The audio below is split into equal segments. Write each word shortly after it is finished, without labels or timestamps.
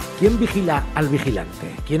¿Quién vigila al vigilante?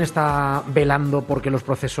 ¿Quién está velando porque los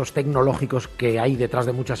procesos tecnológicos que hay detrás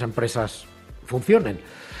de muchas empresas funcionen?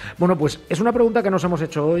 Bueno, pues es una pregunta que nos hemos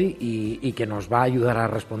hecho hoy y que nos va a ayudar a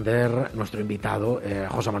responder nuestro invitado,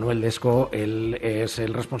 José Manuel Desco. Él es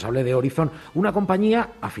el responsable de Orizon, una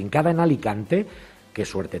compañía afincada en Alicante. Qué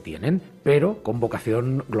suerte tienen, pero con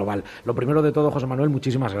vocación global. Lo primero de todo, José Manuel,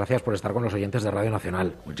 muchísimas gracias por estar con los oyentes de Radio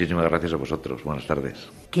Nacional. Muchísimas gracias a vosotros. Buenas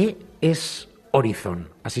tardes. ¿Qué es Orizon?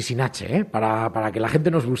 Así sin H, para que la gente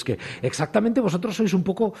nos busque. Exactamente, vosotros sois un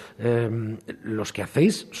poco los que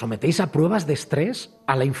sometéis a pruebas de estrés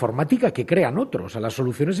a la informática que crean otros, a las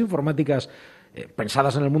soluciones informáticas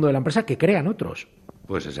pensadas en el mundo de la empresa que crean otros.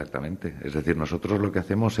 Pues exactamente. Es decir, nosotros lo que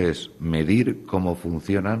hacemos es medir cómo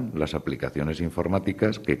funcionan las aplicaciones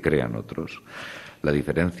informáticas que crean otros. La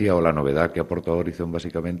diferencia o la novedad que aporta Orizon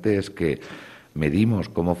básicamente es que medimos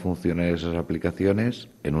cómo funcionan esas aplicaciones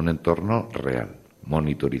en un entorno real.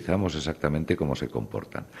 Monitorizamos exactamente cómo se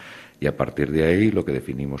comportan. Y a partir de ahí lo que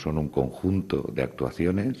definimos son un conjunto de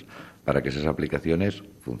actuaciones para que esas aplicaciones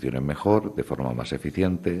funcionen mejor, de forma más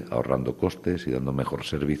eficiente, ahorrando costes y dando mejor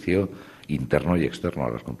servicio interno y externo a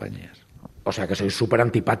las compañías. O sea que sois súper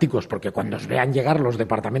antipáticos, porque cuando os vean llegar los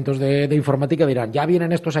departamentos de informática dirán, ya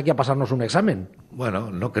vienen estos aquí a pasarnos un examen. Bueno,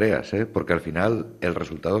 no creas, porque al final el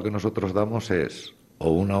resultado que nosotros damos es o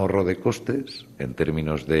un ahorro de costes en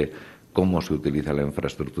términos de cómo se utiliza la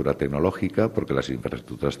infraestructura tecnológica, porque las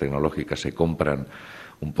infraestructuras tecnológicas se compran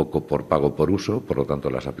un poco por pago por uso, por lo tanto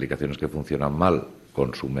las aplicaciones que funcionan mal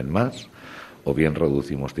consumen más, o bien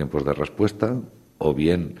reducimos tiempos de respuesta, o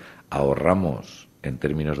bien ahorramos en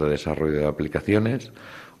términos de desarrollo de aplicaciones,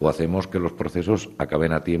 o hacemos que los procesos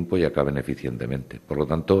acaben a tiempo y acaben eficientemente. Por lo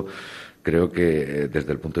tanto, creo que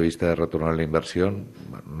desde el punto de vista de retorno a la inversión,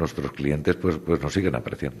 nuestros clientes pues nos siguen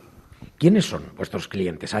apreciando. ¿Quiénes son vuestros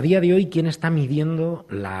clientes? A día de hoy, ¿quién está midiendo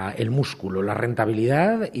el músculo, la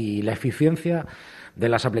rentabilidad y la eficiencia de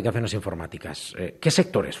las aplicaciones informáticas? ¿Qué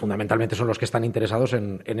sectores fundamentalmente son los que están interesados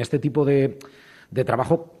en este tipo de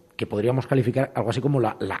trabajo que podríamos calificar algo así como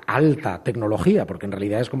la alta tecnología? Porque en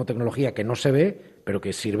realidad es como tecnología que no se ve, pero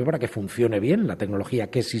que sirve para que funcione bien, la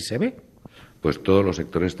tecnología que sí se ve. Pues todos los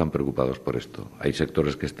sectores están preocupados por esto. Hay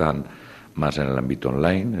sectores que están más en el ámbito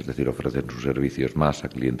online, es decir, ofrecen sus servicios más a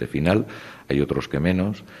cliente final, hay otros que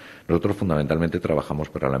menos. Nosotros fundamentalmente trabajamos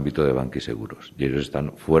para el ámbito de banca y seguros y ellos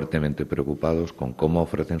están fuertemente preocupados con cómo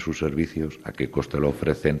ofrecen sus servicios, a qué coste lo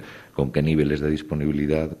ofrecen, con qué niveles de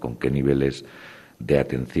disponibilidad, con qué niveles de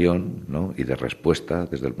atención, ¿no?, y de respuesta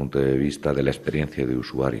desde el punto de vista de la experiencia de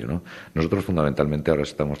usuario, ¿no? Nosotros fundamentalmente ahora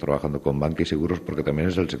estamos trabajando con banca y seguros porque también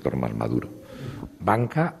es el sector más maduro.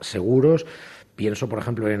 Banca, seguros. Pienso, por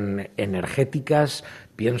ejemplo, en energéticas,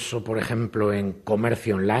 pienso, por ejemplo, en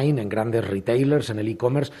comercio online, en grandes retailers, en el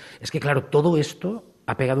e-commerce. Es que, claro, todo esto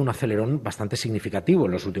ha pegado un acelerón bastante significativo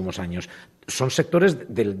en los últimos años. Son sectores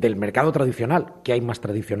del mercado tradicional, que hay más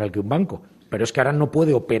tradicional que un banco, pero es que ahora no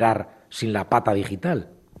puede operar sin la pata digital.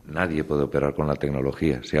 Nadie puede operar con la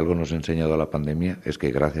tecnología. Si algo nos ha enseñado la pandemia es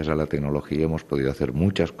que gracias a la tecnología hemos podido hacer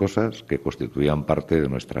muchas cosas que constituían parte de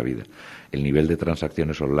nuestra vida. El nivel de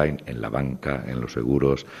transacciones online en la banca, en los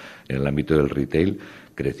seguros, en el ámbito del retail,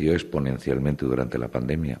 creció exponencialmente durante la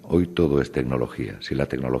pandemia. Hoy todo es tecnología. Si la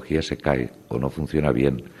tecnología se cae o no funciona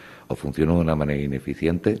bien o funciona de una manera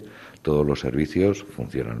ineficiente, todos los servicios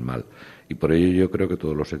funcionan mal. Y por ello yo creo que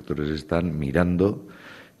todos los sectores están mirando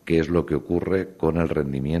qué es lo que ocurre con el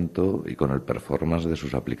rendimiento y con el performance de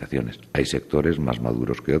sus aplicaciones. Hay sectores más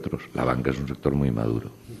maduros que otros. La banca es un sector muy maduro.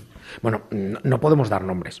 Bueno, no podemos dar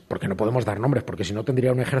nombres, porque si no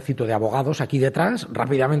tendría un ejército de abogados aquí detrás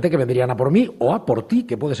rápidamente que vendrían a por mí o a por ti,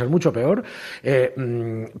 que puede ser mucho peor,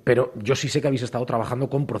 pero yo sí sé que habéis estado trabajando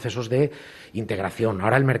con procesos de integración.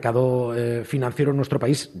 Ahora el mercado financiero en nuestro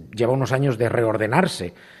país lleva unos años de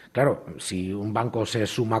reordenarse. Claro, si un banco se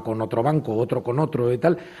suma con otro banco, otro con otro y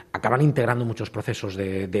tal, acaban integrando muchos procesos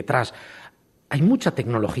detrás. Hay mucha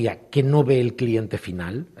tecnología que no ve el cliente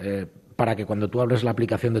final, para que cuando tú abres la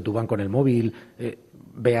aplicación de tu banco en el móvil,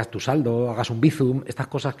 veas tu saldo, hagas un bizum, estas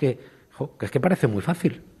cosas que es que parece muy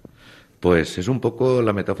fácil. Pues es un poco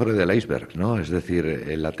la metáfora del iceberg, ¿no? Es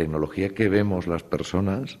decir, la tecnología que vemos las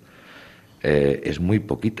personas es muy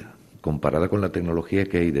poquita comparada con la tecnología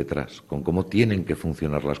que hay detrás, con cómo tienen que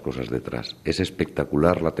funcionar las cosas detrás. Es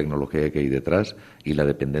espectacular la tecnología que hay detrás y la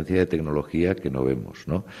dependencia de tecnología que no vemos,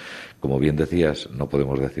 ¿no? Como bien decías, no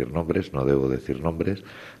podemos decir nombres, no debo decir nombres.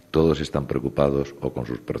 Todos están preocupados o con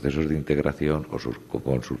sus procesos de integración o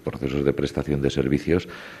con sus procesos de prestación de servicios,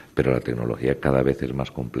 pero la tecnología cada vez es más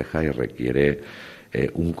compleja y requiere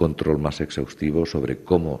un control más exhaustivo sobre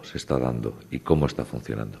cómo se está dando y cómo está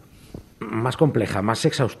funcionando. más compleja, más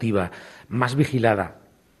exhaustiva, más vigilada,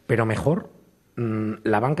 pero mejor.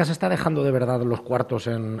 ¿La banca se está dejando de verdad los cuartos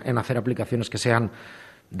en hacer aplicaciones que sean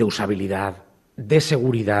de usabilidad, de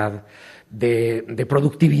seguridad, de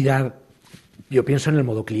productividad? Yo pienso en el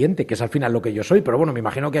modo cliente, que es al final lo que yo soy, pero bueno, me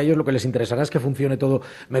imagino que a ellos lo que les interesará es que funcione todo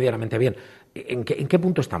medianamente bien. ¿En qué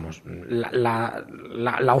punto estamos?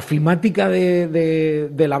 La ofimática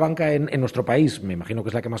de la banca en nuestro país, me imagino que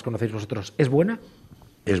es la que más conocéis vosotros, ¿es buena?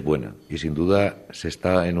 Es buena y sin duda se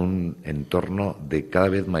está en un entorno de cada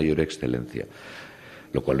vez mayor excelencia,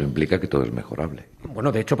 lo cual no implica que todo es mejorable.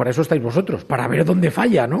 Bueno, de hecho, para eso estáis vosotros, para ver dónde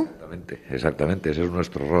falla, ¿no? Exactamente, ese es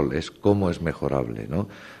nuestro rol, es cómo es mejorable, ¿no?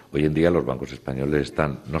 Hoy en día los bancos españoles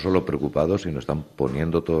están no solo preocupados, sino están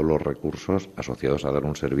poniendo todos los recursos asociados a dar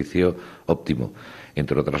un servicio óptimo,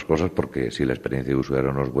 entre otras cosas porque si la experiencia de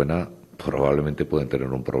usuario no es buena, probablemente pueden tener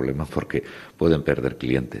un problema porque pueden perder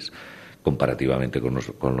clientes. Comparativamente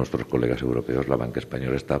con nuestros colegas europeos, la banca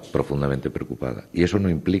española está profundamente preocupada. Y eso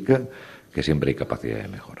no implica que siempre hay capacidad de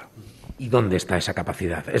mejora. ¿Y dónde está esa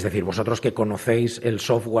capacidad? Es decir, vosotros que conocéis el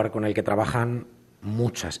software con el que trabajan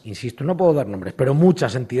muchas, insisto, no puedo dar nombres, pero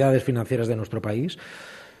muchas entidades financieras de nuestro país,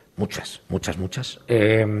 muchas.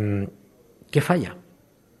 ¿Qué falla?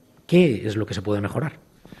 ¿Qué es lo que se puede mejorar?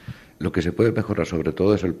 Lo que se puede mejorar sobre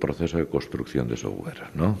todo es el proceso de construcción de software,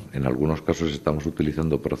 ¿no? En algunos casos estamos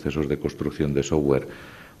utilizando procesos de construcción de software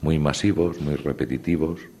muy masivos, muy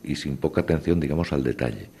repetitivos y sin poca atención, digamos, al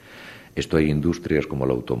detalle. Esto hay industrias como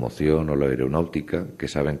la automoción o la aeronáutica que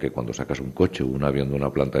saben que cuando sacas un coche o un avión de una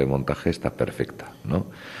planta de montaje está perfecta, ¿no?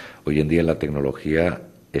 Hoy en día en la tecnología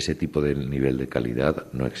ese tipo de nivel de calidad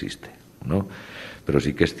no existe, ¿no? Pero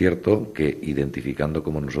sí que es cierto que identificando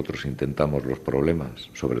como nosotros intentamos los problemas,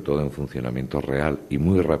 sobre todo en funcionamiento real y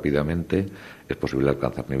muy rápidamente, es posible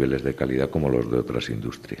alcanzar niveles de calidad como los de otras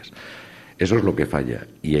industrias. Eso es lo que falla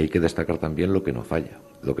y hay que destacar también lo que no falla.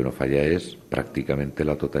 Lo que no falla es prácticamente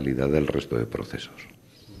la totalidad del resto de procesos.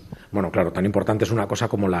 Bueno, claro, tan importante es una cosa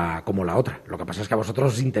como la otra. Lo que pasa es que a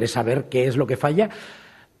vosotros os interesa ver qué es lo que falla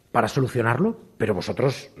para solucionarlo, pero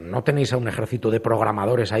vosotros no tenéis a un ejército de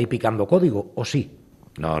programadores ahí picando código, ¿o sí?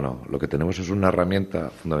 No. Lo que tenemos es una herramienta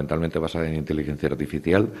fundamentalmente basada en inteligencia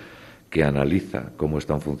artificial que analiza cómo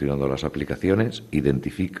están funcionando las aplicaciones,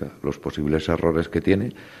 identifica los posibles errores que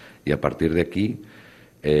tiene y a partir de aquí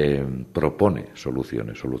propone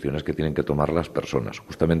soluciones que tienen que tomar las personas.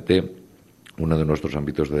 Justamente uno de nuestros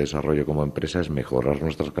ámbitos de desarrollo como empresa es mejorar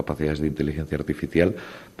nuestras capacidades de inteligencia artificial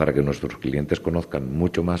para que nuestros clientes conozcan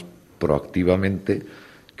mucho más proactivamente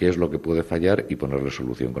qué es lo que puede fallar y ponerle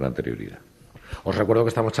solución con anterioridad. Os recuerdo que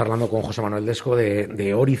estamos charlando con José Manuel Desco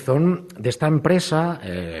de Orizon, de esta empresa,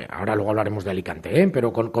 ahora luego hablaremos de Alicante,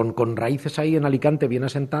 pero con raíces ahí en Alicante bien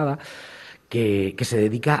asentada, que se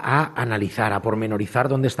dedica a analizar, a pormenorizar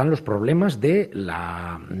dónde están los problemas de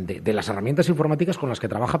las herramientas informáticas con las que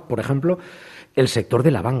trabaja, por ejemplo, el sector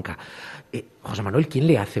de la banca. José Manuel, ¿quién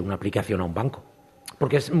le hace una aplicación a un banco?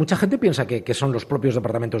 Porque mucha gente piensa que son los propios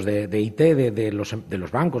departamentos de IT, de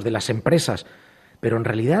los bancos, de las empresas, pero en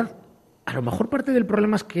realidad a lo mejor parte del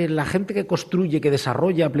problema es que la gente que construye, que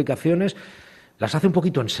desarrolla aplicaciones, las hace un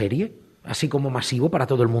poquito en serie, así como masivo para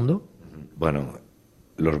todo el mundo. Bueno,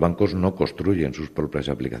 los bancos no construyen sus propias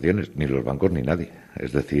aplicaciones, ni los bancos ni nadie.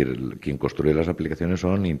 Es decir, quien construye las aplicaciones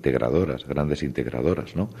son integradoras, grandes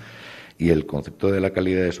integradoras, ¿no? Y el concepto de la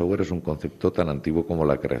calidad de software es un concepto tan antiguo como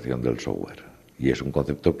la creación del software. Y es un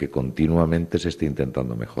concepto que continuamente se está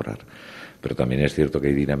intentando mejorar. Pero también es cierto que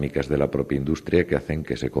hay dinámicas de la propia industria que hacen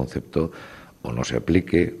que ese concepto o no se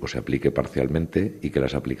aplique o se aplique parcialmente y que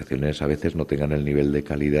las aplicaciones a veces no tengan el nivel de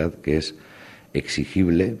calidad que es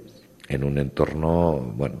exigible en un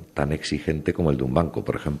entorno, tan exigente como el de un banco,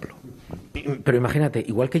 por ejemplo. Pero imagínate,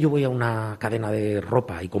 igual que yo voy a una cadena de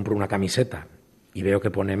ropa y compro una camiseta y veo que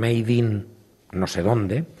pone Made in no sé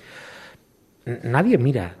dónde, nadie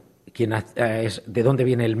mira de dónde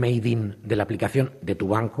viene el Made in de la aplicación de tu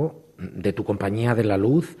banco, de tu compañía de la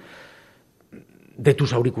luz, de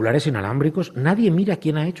tus auriculares inalámbricos. Nadie mira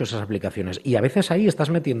quién ha hecho esas aplicaciones y a veces ahí estás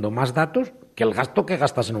metiendo más datos que el gasto que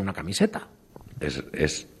gastas en una camiseta.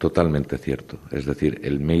 Es totalmente cierto. Es decir,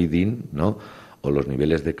 el made in, ¿no?, o los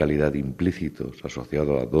niveles de calidad implícitos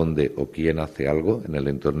asociados a dónde o quién hace algo en el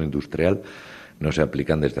entorno industrial no se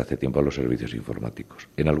aplican desde hace tiempo a los servicios informáticos.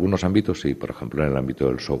 En algunos ámbitos sí, por ejemplo en el ámbito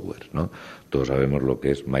del software, ¿no? Todos sabemos lo que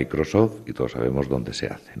es Microsoft y todos sabemos dónde se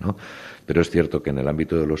hace, ¿no? Pero es cierto que en el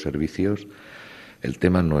ámbito de los servicios El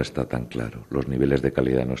tema no está tan claro, los niveles de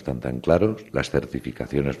calidad no están tan claros, las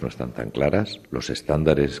certificaciones no están tan claras, los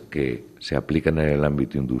estándares que se aplican en el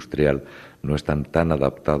ámbito industrial no están tan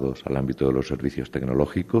adaptados al ámbito de los servicios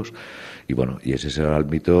tecnológicos y ese es el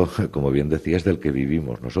ámbito, como bien decías, del que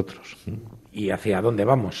vivimos nosotros. ¿Y hacia dónde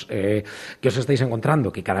vamos? ¿Qué os estáis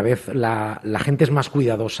encontrando? Que cada vez la gente es más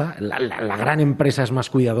cuidadosa, la gran empresa es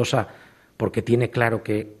más cuidadosa porque tiene claro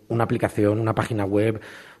que una aplicación, una página web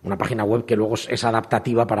que luego es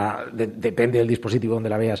adaptativa depende del dispositivo donde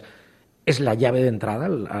la veas, es la llave de entrada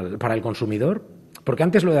para el consumidor. Porque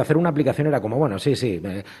antes lo de hacer una aplicación era como,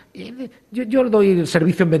 yo doy el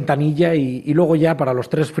servicio en ventanilla y luego ya para los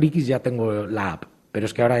 3 frikis ya tengo la app. Pero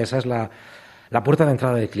es que ahora esa es la puerta de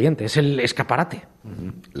entrada del cliente, es el escaparate.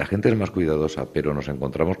 La gente es más cuidadosa, pero nos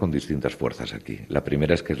encontramos con distintas fuerzas aquí. La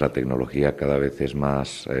primera es que la tecnología cada vez es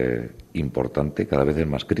más importante, cada vez es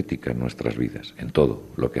más crítica en nuestras vidas, en todo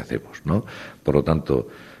lo que hacemos, ¿no? Por lo tanto,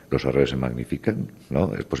 los errores se magnifican,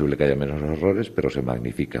 ¿no? Es posible que haya menos errores, pero se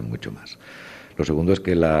magnifican mucho más. Lo segundo es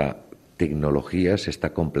que la tecnología se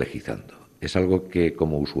está complejizando. Es algo que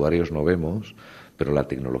como usuarios no vemos, pero la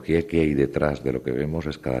tecnología que hay detrás de lo que vemos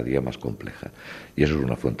es cada día más compleja. Y eso es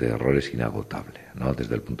una fuente de errores inagotable, ¿no?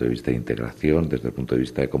 Desde el punto de vista de integración, desde el punto de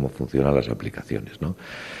vista de cómo funcionan las aplicaciones, ¿no?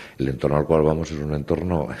 El entorno al cual vamos es un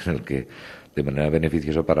entorno en el que, de manera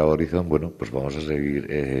beneficiosa para Orizon, pues vamos a seguir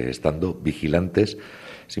estando vigilantes,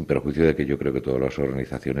 sin perjuicio de que yo creo que todas las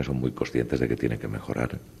organizaciones son muy conscientes de que tienen que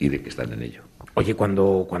mejorar y de que están en ello. Oye,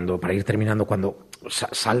 cuando para ir terminando, cuando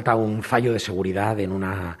salta un fallo de seguridad en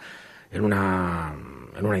una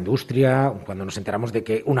industria, cuando nos enteramos de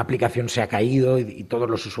que una aplicación se ha caído y todos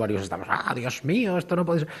los usuarios estamos, Dios mío, esto no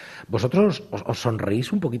puede ser. ¿Vosotros os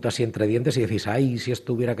sonreís un poquito así entre dientes y decís, ay, si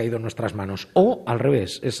esto hubiera caído en nuestras manos? O al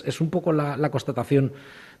revés, es un poco la constatación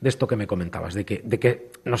de esto que me comentabas, de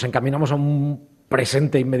que nos encaminamos a un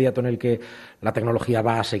presente inmediato en el que la tecnología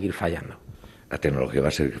va a seguir fallando. La tecnología va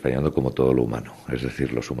a seguir fallando como todo lo humano. Es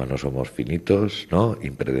decir, los humanos somos finitos, ¿no?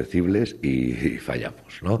 Impredecibles y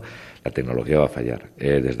fallamos, ¿no? La tecnología va a fallar,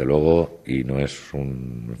 desde luego, y no es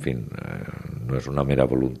no es una mera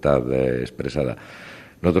voluntad expresada.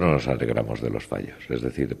 Nosotros nos alegramos de los fallos, es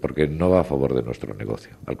decir, porque no va a favor de nuestro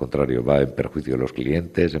negocio. Al contrario, va en perjuicio de los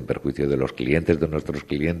clientes, en perjuicio de los clientes de nuestros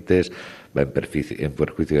clientes, va en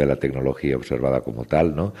perjuicio de la tecnología observada como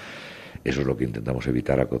tal, ¿no? Eso es lo que intentamos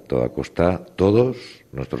evitar a toda costa, todos,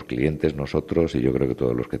 nuestros clientes, nosotros y yo creo que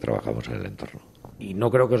todos los que trabajamos en el entorno. Y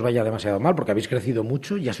no creo que os vaya demasiado mal, porque habéis crecido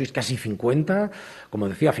mucho, ya sois casi 50, como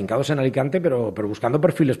decía, afincados en Alicante, pero buscando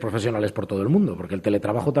perfiles profesionales por todo el mundo, porque el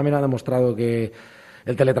teletrabajo también ha demostrado que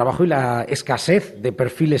el teletrabajo y la escasez de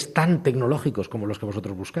perfiles tan tecnológicos como los que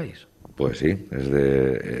vosotros buscáis. Pues sí,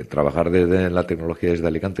 trabajar desde la tecnología desde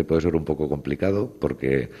Alicante puede ser un poco complicado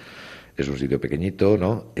porque es un sitio pequeñito,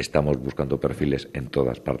 ¿no? Estamos buscando perfiles en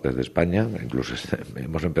todas partes de España, incluso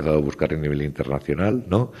hemos empezado a buscar a nivel internacional,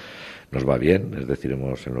 ¿no? Nos va bien, es decir,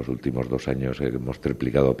 en los últimos 2 años hemos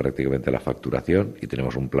triplicado prácticamente la facturación y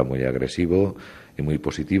tenemos un plan muy agresivo y muy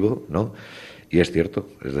positivo, ¿no? Y es cierto,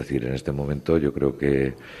 es decir, en este momento yo creo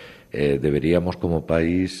que deberíamos como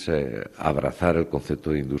país abrazar el concepto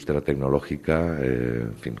de industria tecnológica,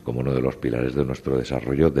 como uno de los pilares de nuestro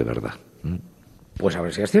desarrollo de verdad. Pues a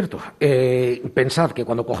ver si es cierto. Pensad que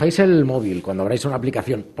cuando cojáis el móvil, cuando abráis una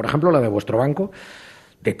aplicación, por ejemplo la de vuestro banco,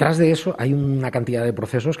 detrás de eso hay una cantidad de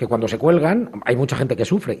procesos que cuando se cuelgan hay mucha gente que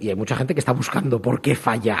sufre y hay mucha gente que está buscando por qué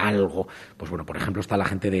falla algo. Pues bueno, por ejemplo está la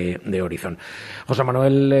gente de Orizon. José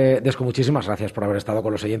Manuel Desco, muchísimas gracias por haber estado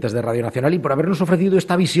con los oyentes de Radio Nacional y por habernos ofrecido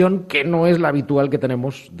esta visión que no es la habitual que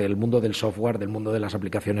tenemos del mundo del software, del mundo de las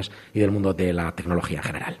aplicaciones y del mundo de la tecnología en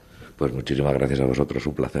general. Pues muchísimas gracias a vosotros,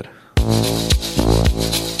 un placer.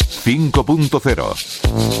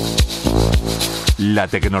 5.0 La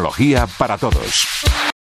tecnología para todos.